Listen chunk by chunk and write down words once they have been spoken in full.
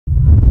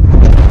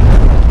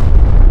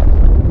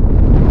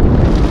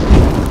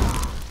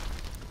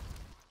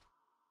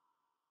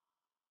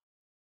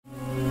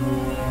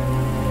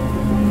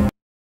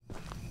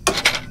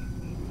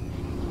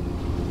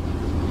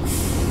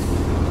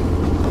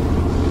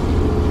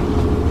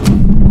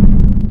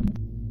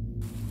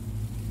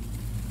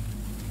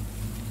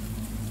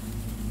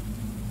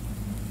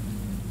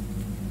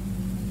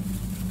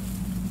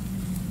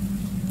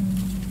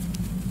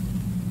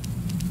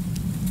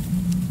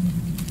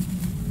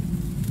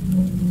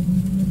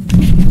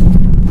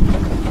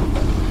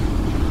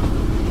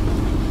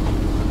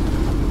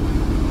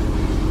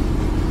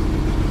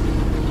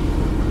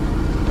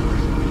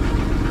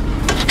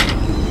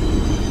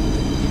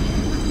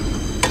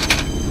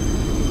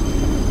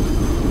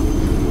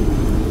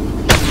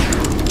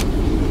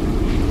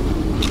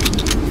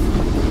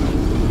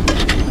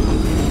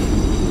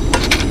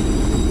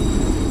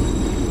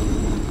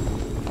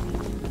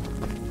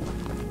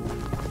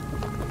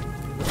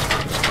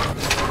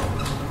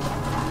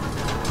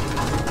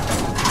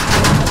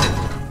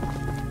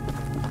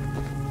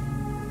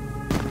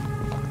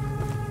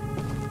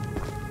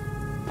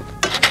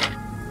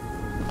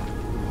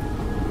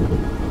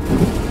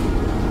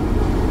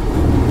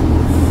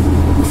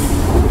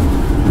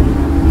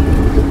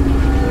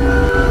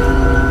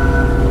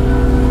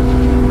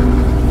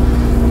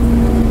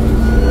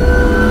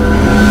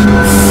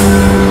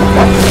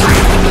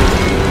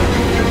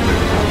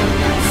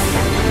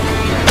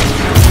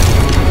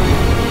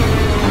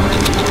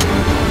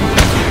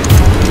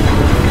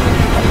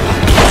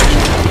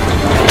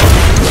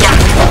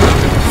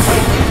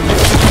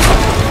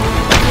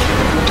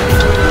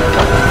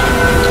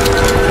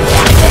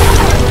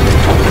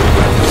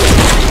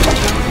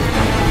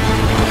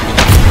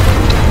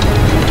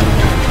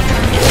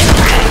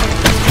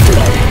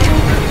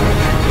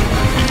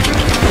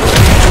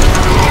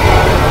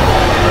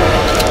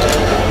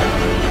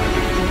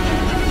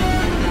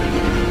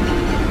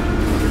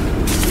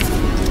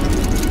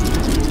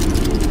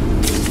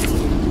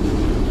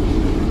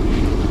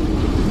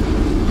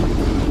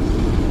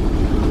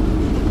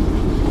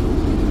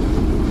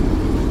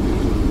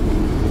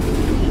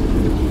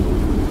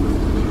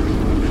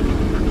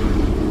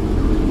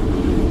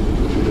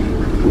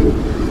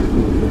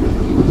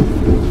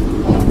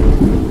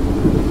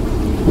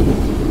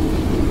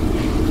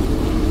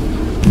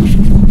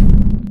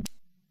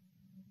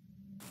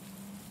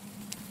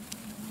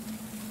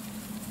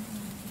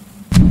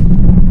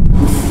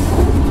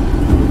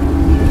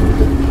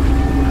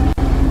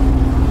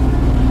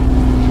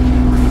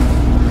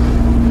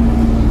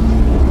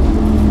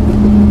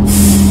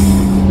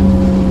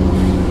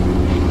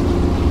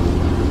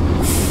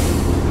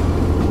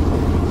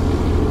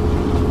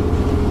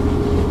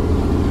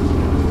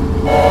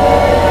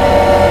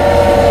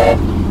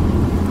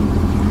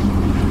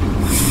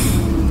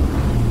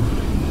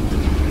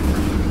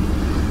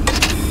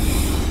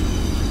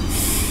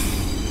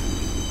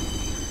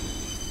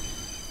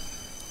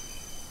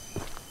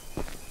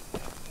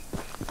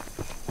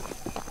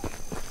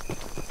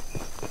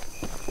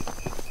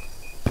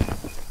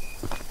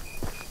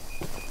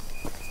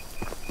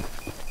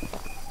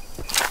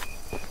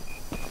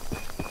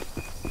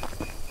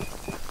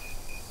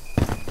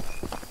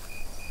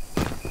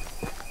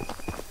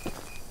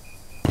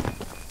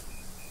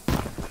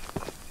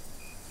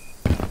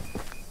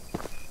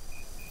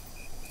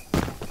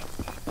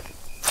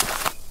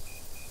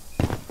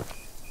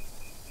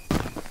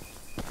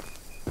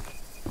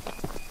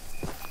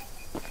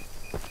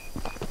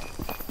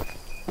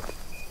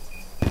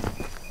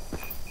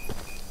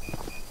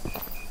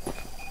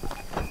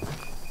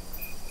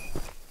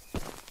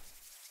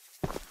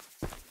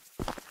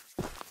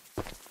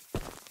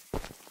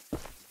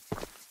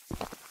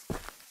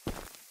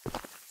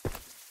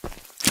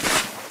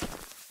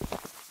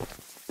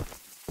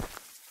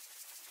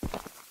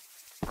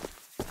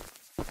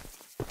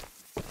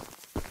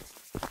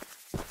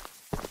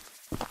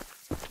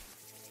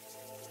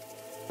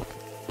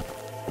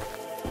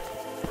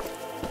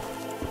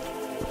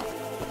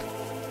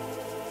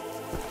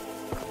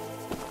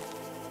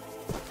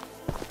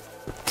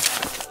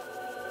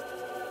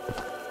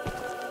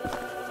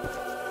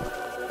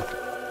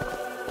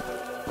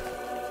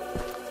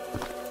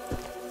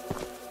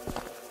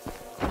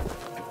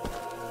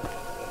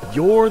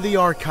You're the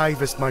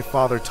archivist my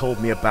father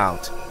told me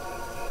about.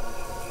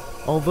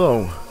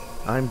 Although,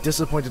 I'm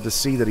disappointed to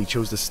see that he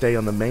chose to stay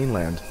on the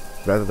mainland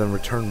rather than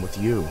return with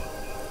you.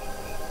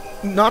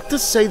 Not to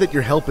say that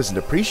your help isn't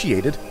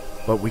appreciated,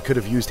 but we could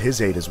have used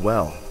his aid as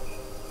well.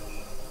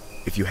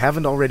 If you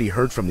haven't already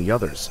heard from the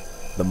others,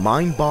 the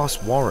mine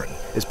boss Warren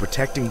is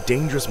protecting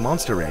dangerous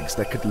monster eggs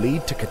that could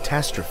lead to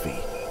catastrophe.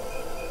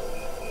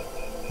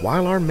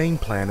 While our main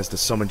plan is to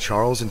summon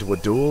Charles into a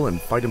duel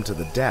and fight him to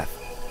the death,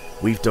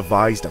 we've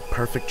devised a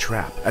perfect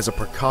trap as a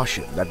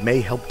precaution that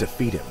may help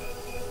defeat him.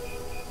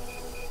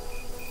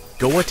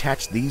 Go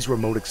attach these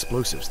remote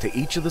explosives to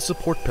each of the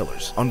support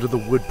pillars under the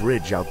wood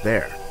bridge out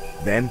there.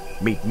 Then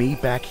meet me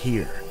back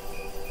here.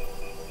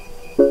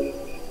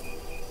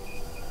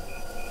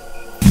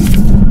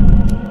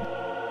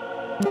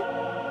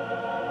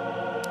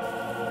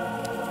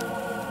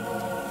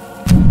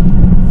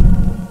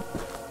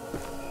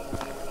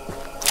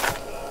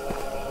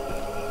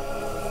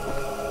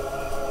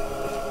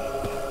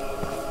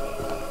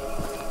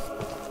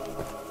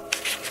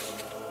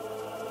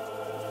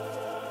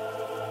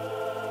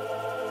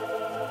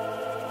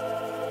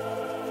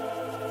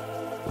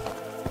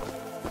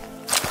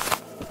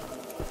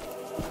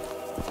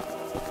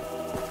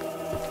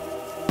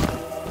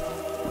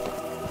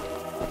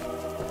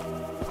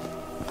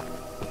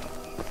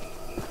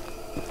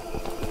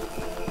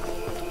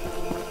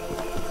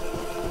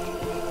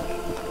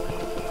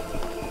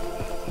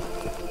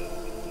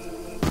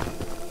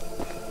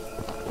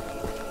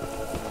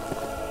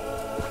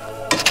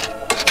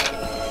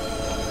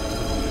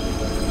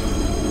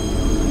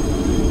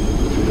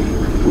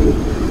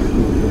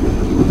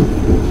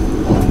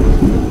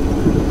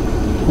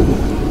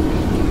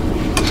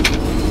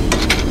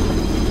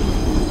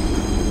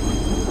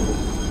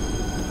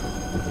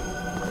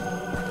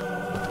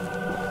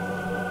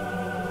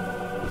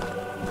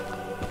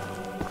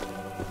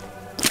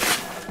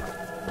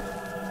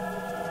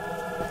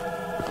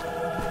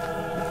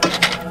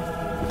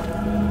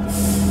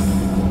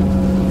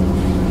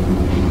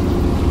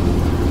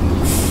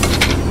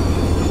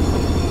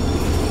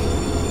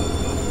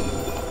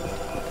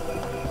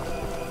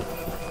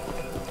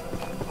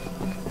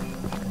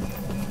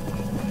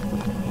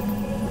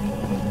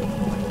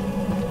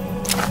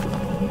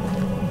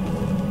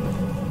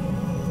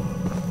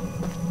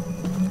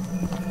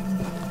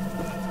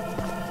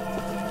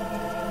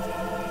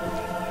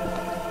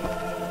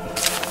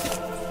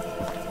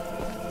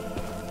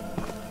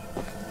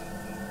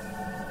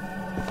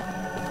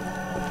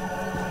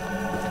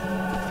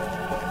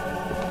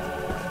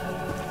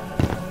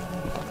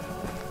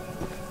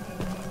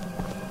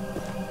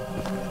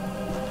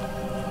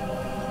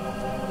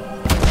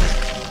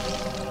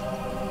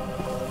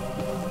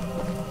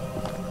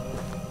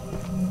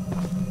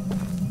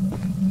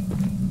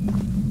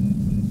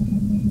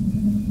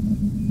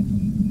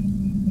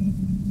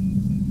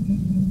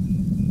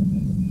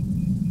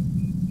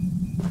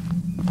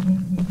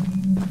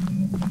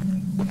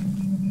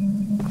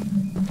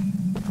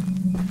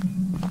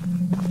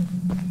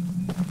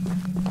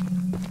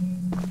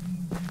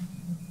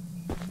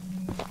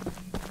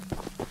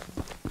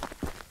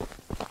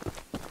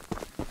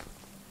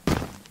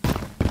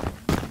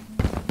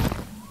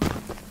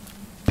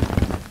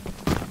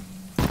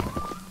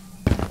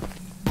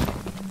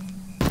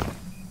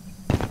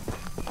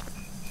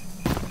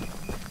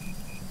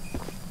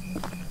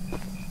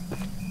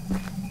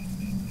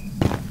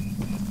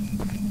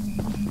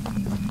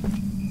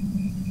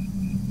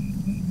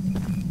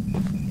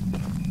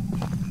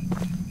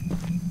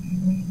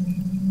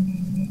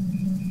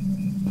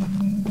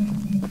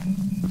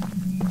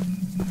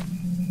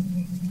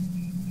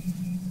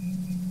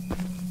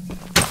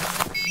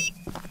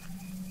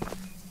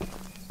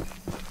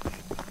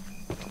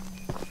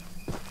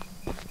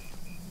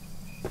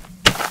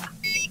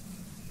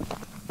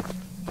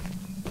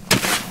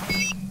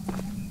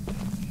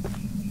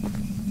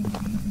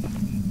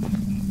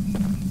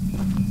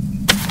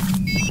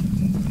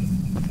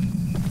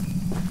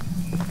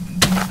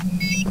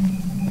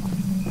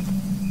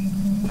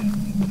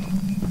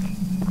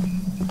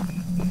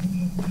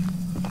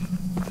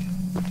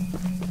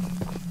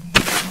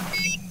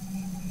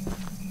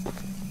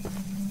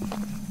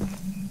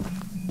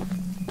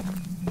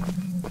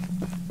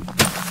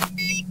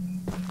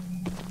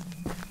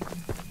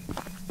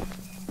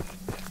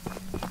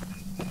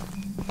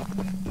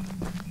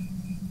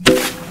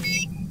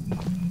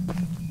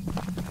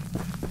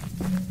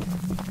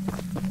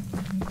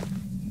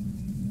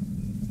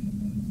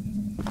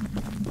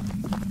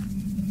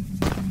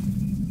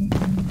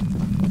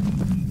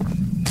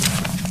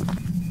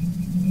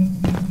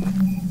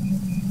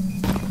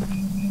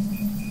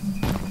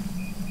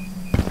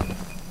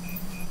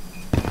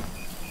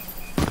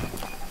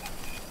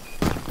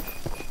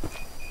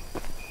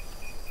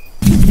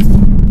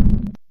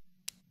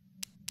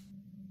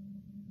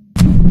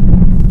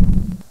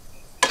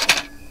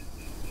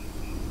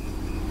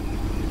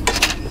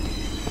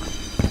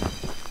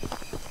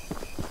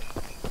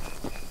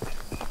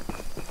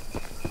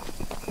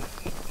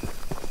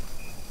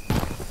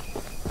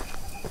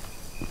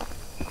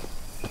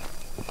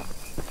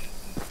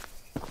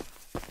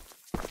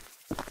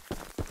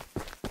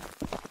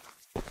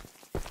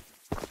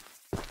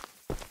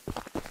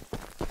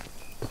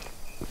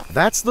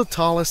 That's the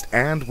tallest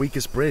and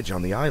weakest bridge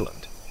on the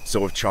island,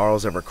 so if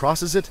Charles ever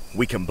crosses it,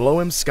 we can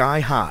blow him sky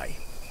high.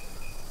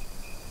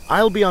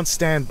 I'll be on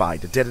standby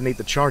to detonate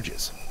the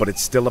charges, but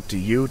it's still up to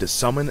you to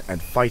summon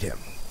and fight him.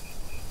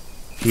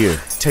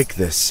 Here, take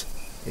this.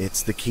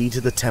 It's the key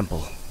to the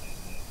temple.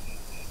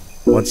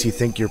 Once you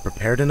think you're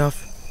prepared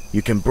enough,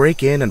 you can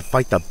break in and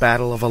fight the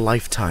battle of a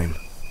lifetime.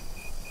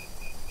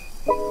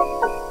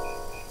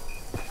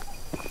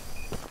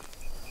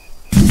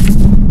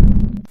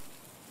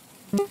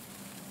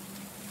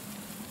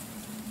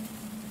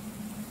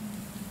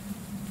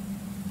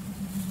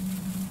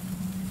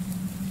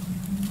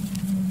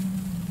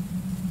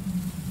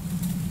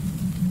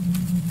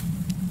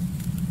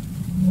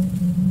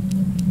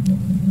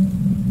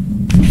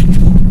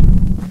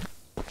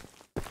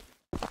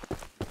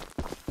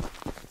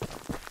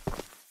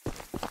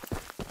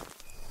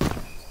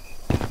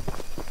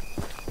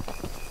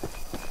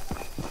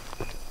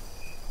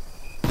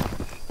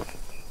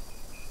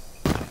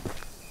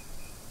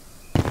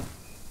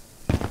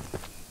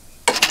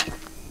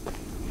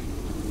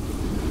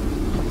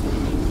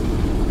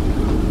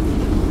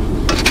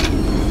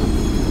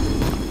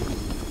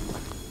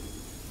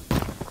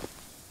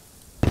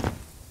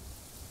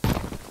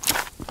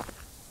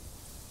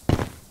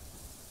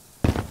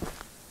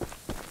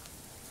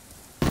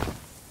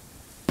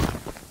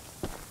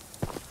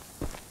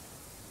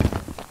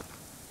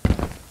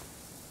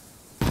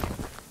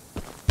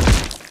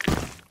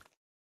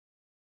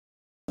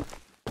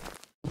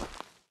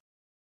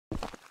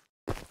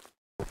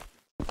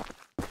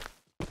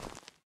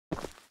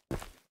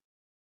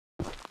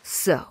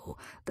 So,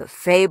 the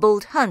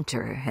fabled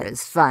hunter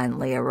has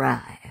finally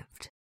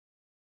arrived.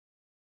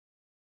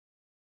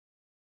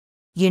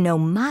 You know,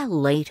 my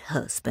late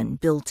husband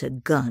built a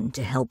gun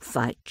to help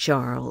fight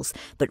Charles,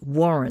 but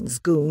Warren's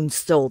goons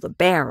stole the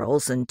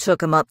barrels and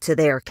took 'em up to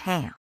their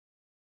camp.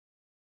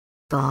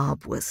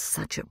 Bob was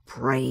such a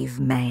brave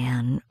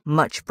man,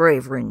 much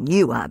braver than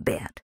you, I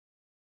bet.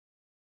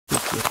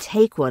 If you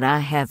take what I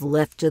have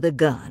left of the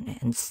gun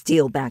and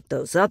steal back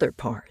those other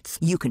parts,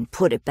 you can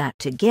put it back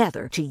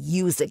together to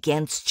use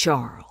against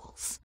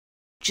Charles.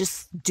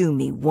 Just do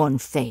me one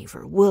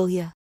favor, will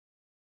you?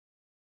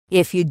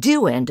 If you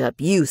do end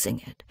up using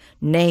it,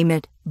 name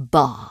it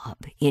Bob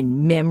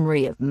in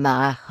memory of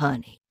my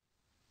honey.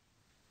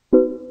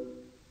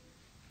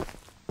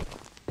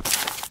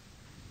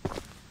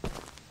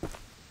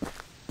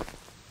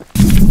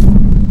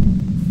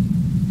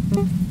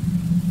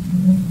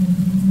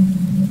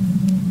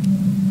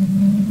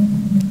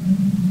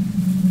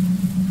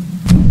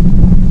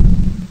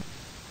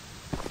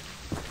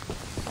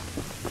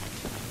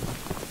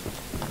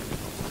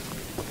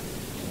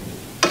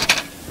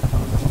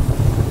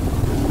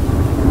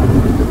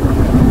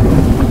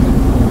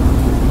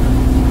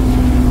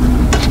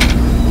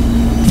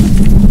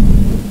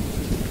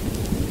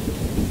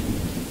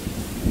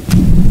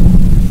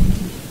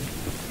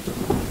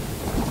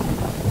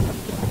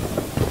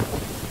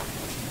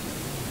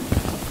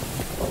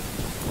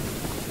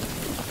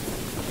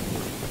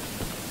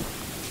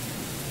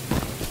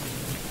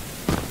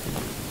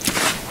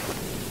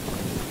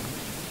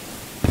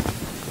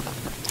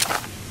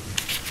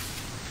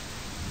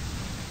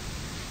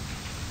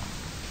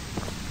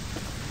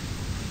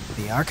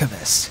 The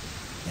archivist,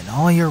 in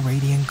all your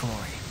radiant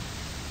glory.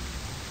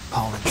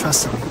 Paul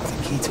entrusted me with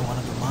the key to one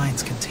of the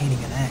mines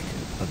containing an egg,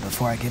 but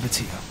before I give it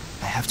to you,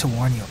 I have to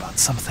warn you about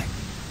something.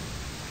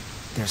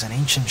 There's an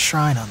ancient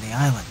shrine on the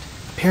island,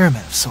 a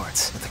pyramid of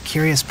sorts, with a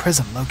curious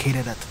prism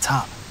located at the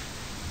top.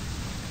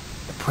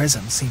 The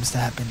prism seems to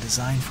have been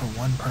designed for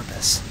one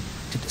purpose,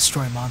 to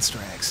destroy monster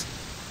eggs.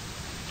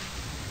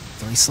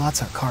 3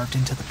 slots are carved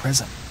into the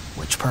prism,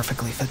 which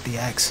perfectly fit the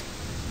eggs.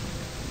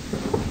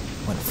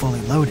 When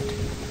fully loaded,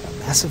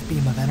 a massive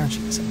beam of energy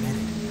is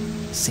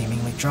emitted,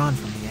 seemingly drawn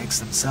from the eggs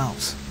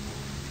themselves.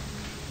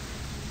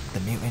 The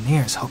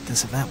mutineers hope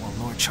this event will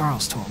lure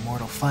Charles to a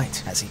mortal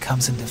fight as he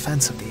comes in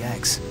defense of the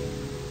eggs.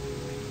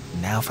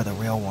 Now for the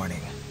real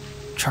warning.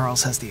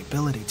 Charles has the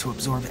ability to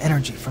absorb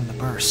energy from the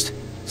burst,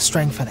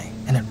 strengthening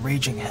and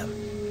enraging him.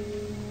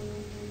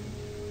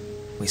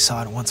 We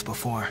saw it once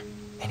before,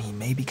 and he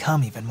may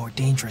become even more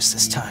dangerous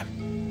this time.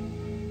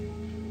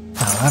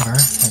 However,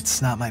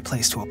 it's not my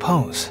place to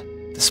oppose,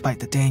 despite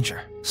the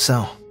danger.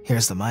 So,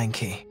 here's the mine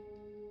key.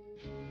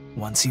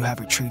 Once you have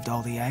retrieved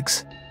all the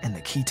eggs and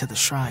the key to the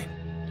shrine,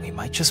 we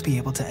might just be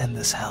able to end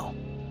this hell.